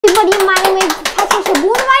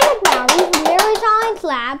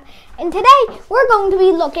and today we're going to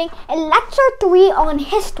be looking at Lecture 3 on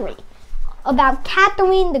history about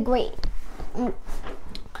Catherine the Great.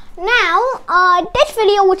 Now, this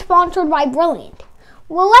video was sponsored by Brilliant.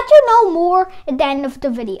 We'll let you know more at the end of the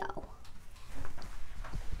video.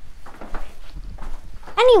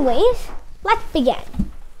 Anyways, let's begin.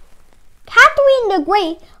 Catherine the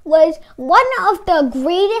Great was one of the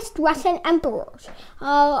greatest Russian emperors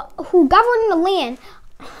who governed the land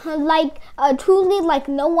truly like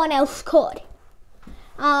no one else could.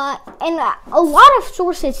 And a lot of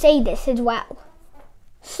sources say this as well.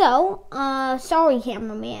 So, sorry,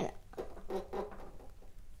 cameraman.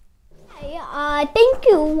 Thank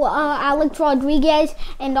you, Alex Rodriguez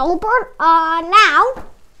and Albert. Now,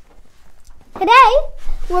 today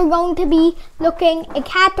we're going to be looking at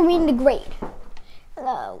Catherine the Great.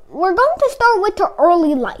 We're going to start with her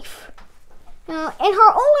early life. In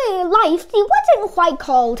her early life, she wasn't quite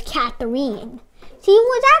called Catherine. She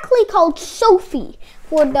was actually called Sophie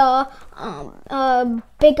for the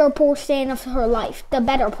bigger portion of her life, the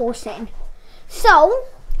better portion. So,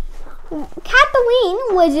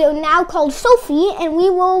 Catherine was now called Sophie, and we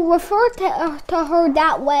will refer to her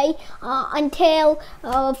that way until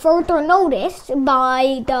further notice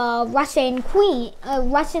by the Russian queen,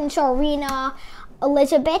 Russian Tsarina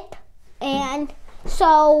Elizabeth, and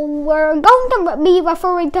so we're going to be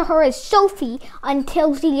referring to her as Sophie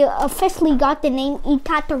until she officially got the name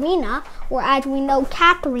Ekaterina, or as we know,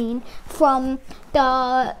 Catherine, from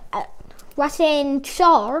the Russian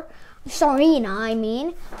Tsarina,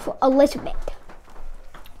 for Elizabeth.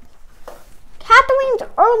 Catherine's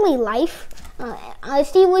early life,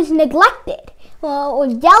 she was neglected, or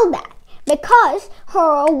yelled at, because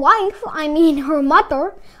her wife, her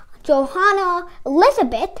mother, Johanna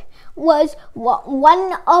Elizabeth, was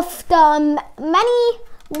one of the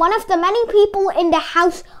many people in the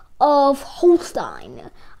house of Holstein,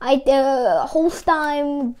 the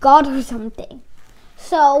Holstein god or something.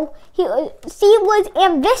 So she was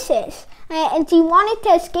ambitious, and she wanted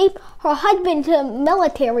to escape her husband's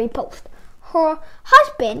military post. Her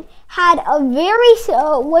husband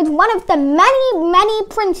was one of the many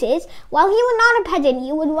princes. While he was not a peasant,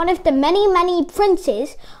 he was one of the many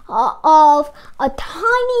princes of a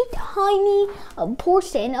tiny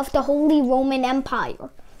portion of the Holy Roman Empire.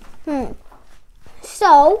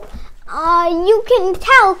 So, you can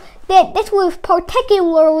tell that this was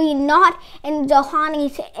particularly not in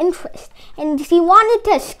Johanna's interest, and she wanted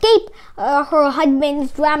to escape her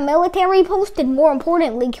husband's military post, and more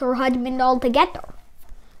importantly, her husband altogether.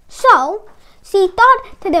 So, she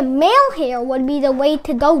thought that the male hair would be the way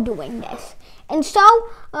to go doing this. And so,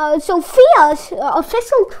 Sophia's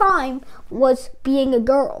official crime was being a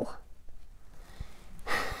girl.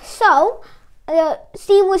 So,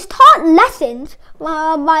 she was taught lessons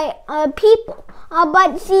by people,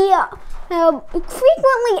 but she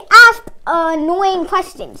frequently asked annoying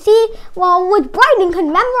questions. She was bright and could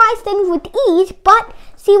memorize things with ease, but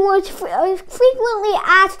she was frequently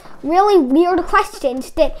asked really weird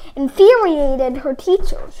questions that infuriated her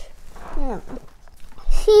teachers.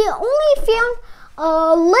 She only found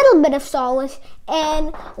a little bit of solace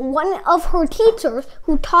in one of her teachers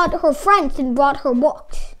who taught her French and brought her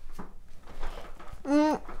books.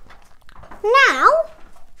 Now,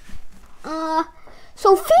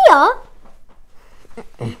 Sophia,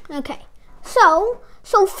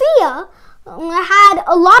 Sophia had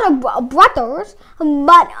a lot of brothers,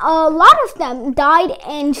 but a lot of them died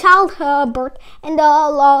in childbirth, and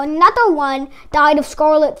another one died of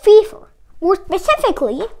scarlet fever. More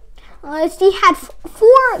specifically, she had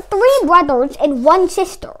three brothers and one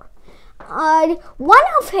sister. One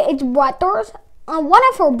of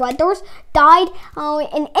her brothers died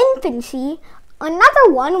in infancy. Another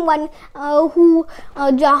one, who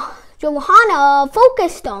Johanna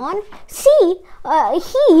focused on, he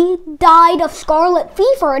died of scarlet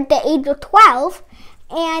fever at the age of 12,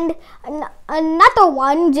 and another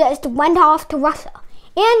one just went off to Russia.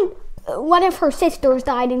 And one of her sisters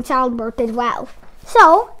died in childbirth as well.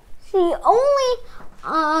 So, she only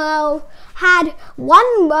had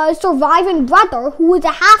one surviving brother who was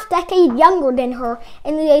a half-decade younger than her,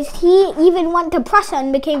 and he even went to Prussia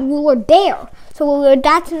and became ruler there. So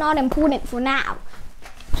that's not important for now,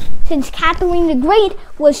 since Catherine the Great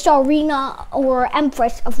was Tsarina, or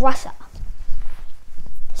Empress of Russia.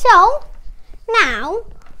 So, now,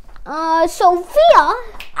 Sophia,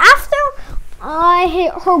 after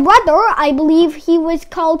her brother, I believe he was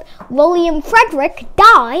called William Frederick,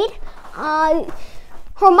 died,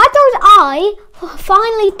 her mother's eye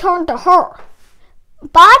finally turned to her.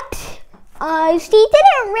 But she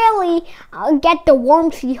didn't really get the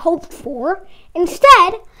warmth she hoped for.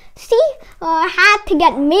 Instead, she had to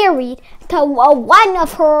get married to one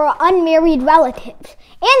of her unmarried relatives,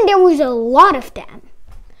 and there was a lot of them.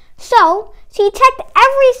 So she checked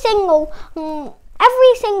every single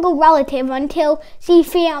relative until she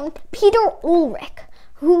found Peter Ulrich,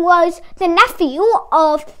 who was the nephew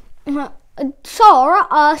of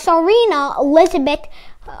Tsarina Elizabeth,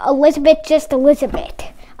 just Elizabeth.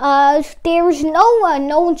 There's no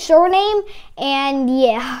known surname, and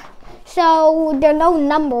yeah, so there's no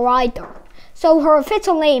number either. So her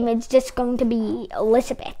official name is just going to be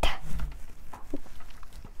Elizabeth.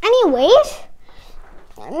 Anyways,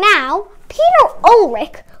 now Peter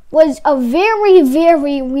Ulrich was a very,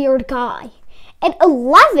 very weird guy. At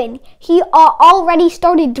 11, he already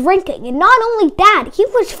started drinking, and not only that, he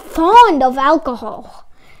was fond of alcohol.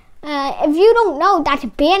 If you don't know, that's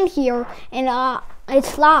banned here in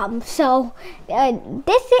Islam, so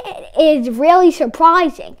this is really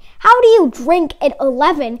surprising. How do you drink at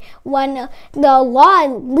 11 when the law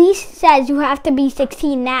at least says you have to be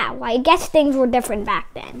 16 now? I guess things were different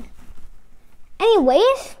back then.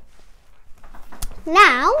 Anyways,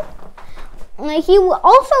 now he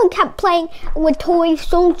also kept playing with toy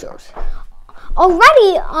soldiers.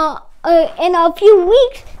 Already in a few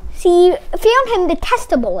weeks, she found him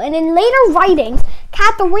detestable, and in later writings,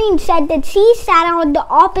 Catherine said that she sat on the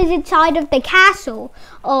opposite side of the castle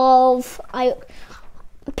of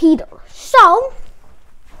Peter. So,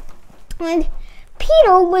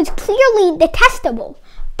 Peter was clearly detestable,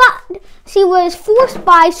 but she was forced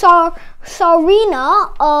by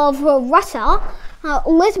Tsarina of Russia,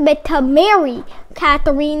 Elizabeth, to marry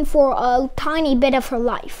Catherine for a tiny bit of her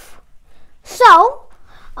life. So,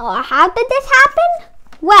 how did this happen?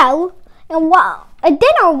 Well, at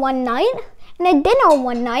dinner one night,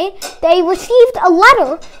 they received a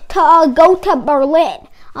letter to go to Berlin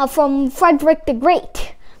from Frederick the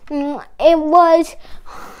Great.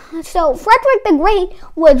 So Frederick the Great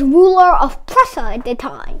was ruler of Prussia at the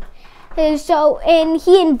time. And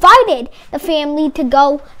he invited the family to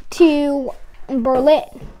go to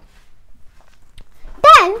Berlin.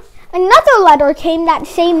 Then another letter came that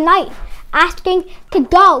same night asking to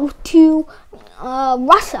go to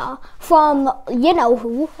Russia from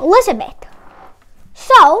you-know-who, Elizabeth.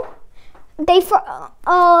 So, the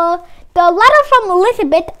letter from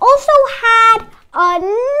Elizabeth also had a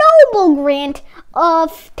noble grant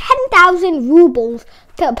of 10,000 rubles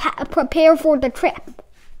to prepare for the trip.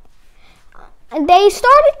 They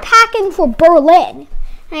started packing for Berlin,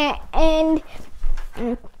 and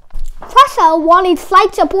Prussia wanted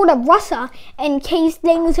slight support of Russia in case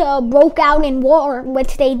things broke out in war,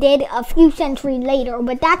 which they did a few centuries later,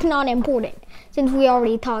 but that's not important since we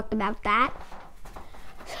already talked about that.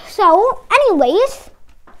 So, anyways,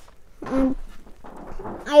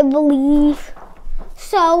 I believe.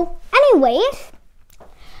 So, anyways,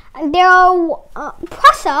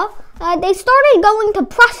 Prussia. They started going to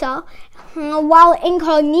Prussia while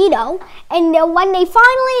incognito, and when they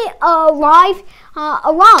finally arrived,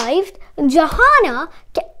 Johanna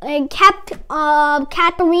kept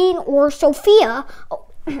Catherine or Sophia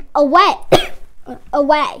away.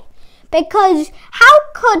 Because how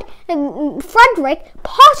could Frederick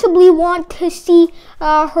possibly want to see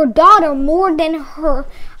her daughter more than her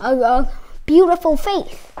beautiful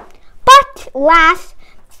face? But last,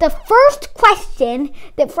 the first question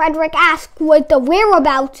that Frederick asked was the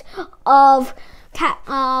whereabouts of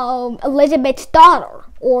Elizabeth's daughter,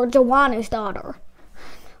 or Johanna's daughter.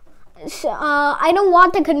 So, I don't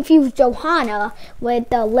want to confuse Johanna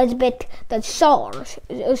with Elizabeth the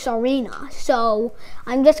Tsarina, so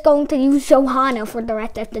I'm just going to use Johanna for the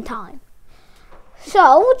rest of the time.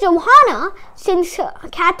 So, Johanna, since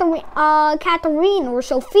Catherine or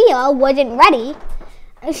Sophia wasn't ready,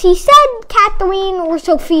 she said Catherine or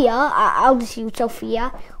Sophia, I'll just use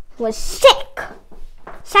Sophia, was sick.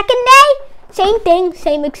 Second day, same thing,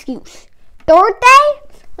 same excuse. Third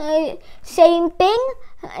day, same thing,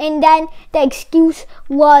 and then the excuse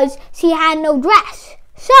was she had no dress.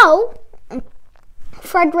 So,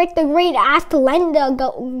 Frederick the Great asked to lend the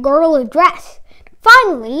girl a dress.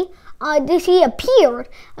 Finally, she appeared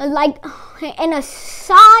like in a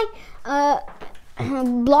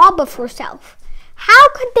blob of herself. How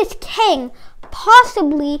could this king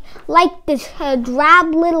possibly like this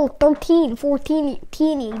drab little 13, 14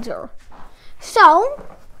 teenager? So,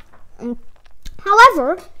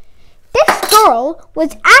 however, this girl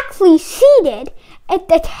was actually seated at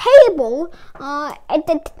the table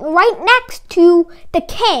right next to the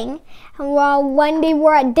king when they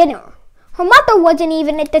were at dinner. Her mother wasn't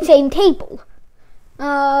even at the same table.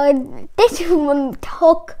 This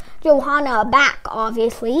took Johanna aback,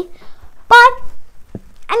 obviously. But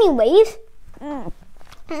anyways,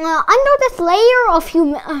 under this layer of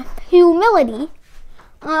humility,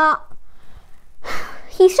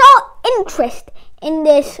 he saw interest in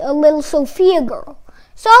this little Sophia girl.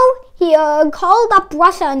 So he called up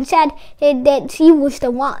Russia and said that she was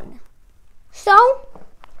the one. So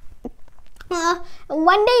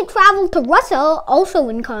when they traveled to Russia, also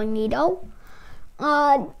incognito,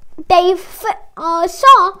 they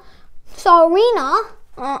saw Tsarina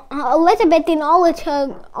Elizabeth in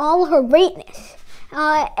all her greatness.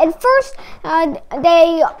 At first,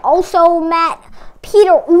 they also met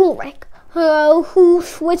Peter Ulrich, who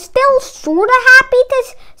was still sort of happy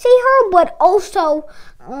to see her, but also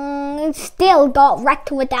still got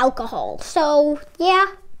wrecked with alcohol. So, yeah.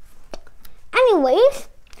 Anyways,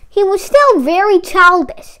 he was still very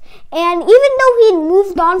childish. And even though he'd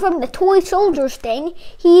moved on from the toy soldiers thing,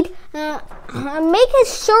 he'd make his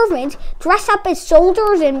servants dress up as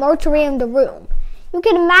soldiers and march around the room. You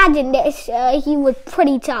can imagine this. He was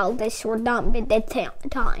pretty childish or dumb at that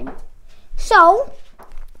time. So,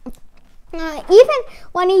 even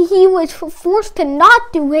when he was forced to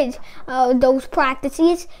not do those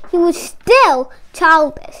practices, he was still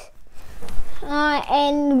childish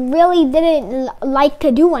and really didn't like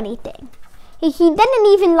to do anything. He didn't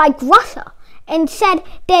even like Russia and said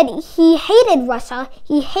that he hated Russia,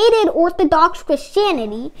 he hated Orthodox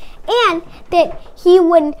Christianity, and that he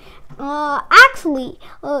would actually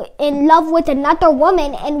in love with another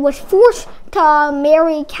woman and was forced to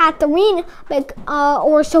marry Catherine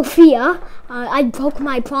or Sophia. I broke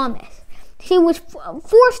my promise. She was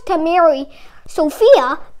forced to marry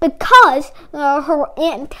Sophia because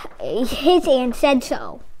his aunt said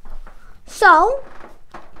so. So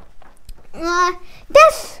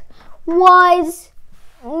this was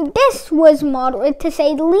moderate to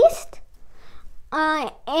say the least.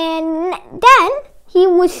 And then he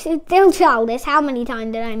was still childish. How many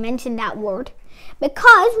times did I mention that word?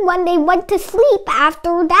 Because when they went to sleep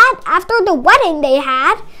after the wedding they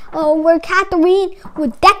had, where Catherine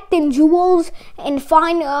was decked in jewels and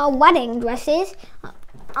fine wedding dresses,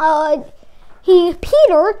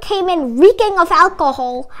 Peter came in reeking of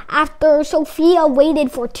alcohol after Sophia waited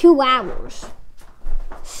for 2 hours.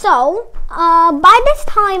 So, by this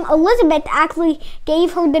time, Elizabeth actually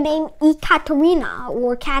gave her the name Ekaterina,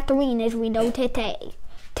 or Catherine as we know today.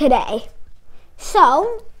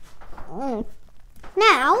 So,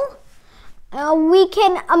 now, we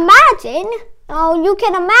can imagine, you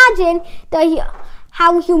can imagine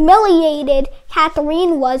how humiliated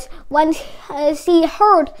Catherine was when she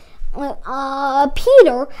heard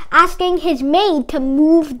Peter asking his maid to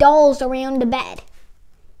move dolls around the bed.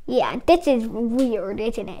 Yeah, this is weird,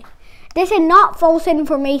 isn't it? This is not false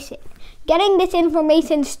information. Getting this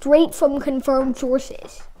information straight from confirmed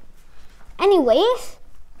sources. Anyways,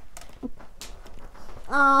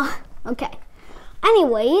 okay.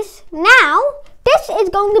 Anyways, now this is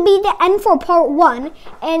going to be the end for part 1,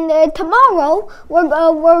 and tomorrow we're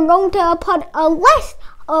going to put a list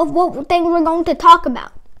of what things we're going to talk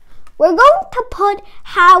about. We're going to put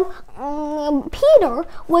how Peter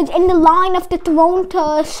was in the line of the throne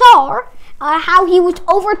to Tsar, how he was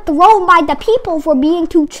overthrown by the people for being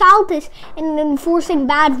too childish and enforcing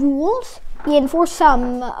bad rules. He enforced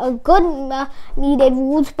some good needed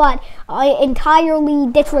rules, but entirely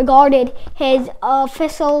disregarded his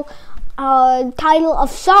official title of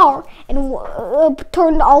Tsar and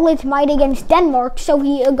turned all his might against Denmark, so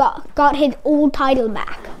he got his old title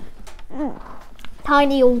back.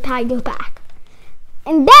 Tiny old title back.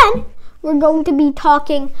 And then we're going to be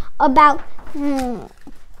talking about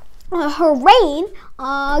her reign,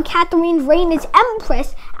 Catherine's reign as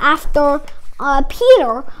Empress after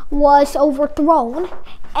Peter was overthrown,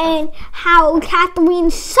 and how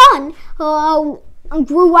Catherine's son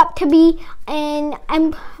grew up to be an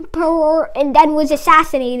emperor and then was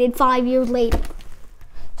assassinated 5 years later.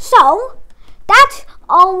 So, that's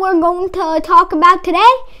all we're going to talk about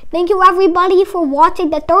today. Thank you everybody for watching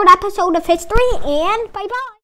the 3rd episode of History, and bye-bye.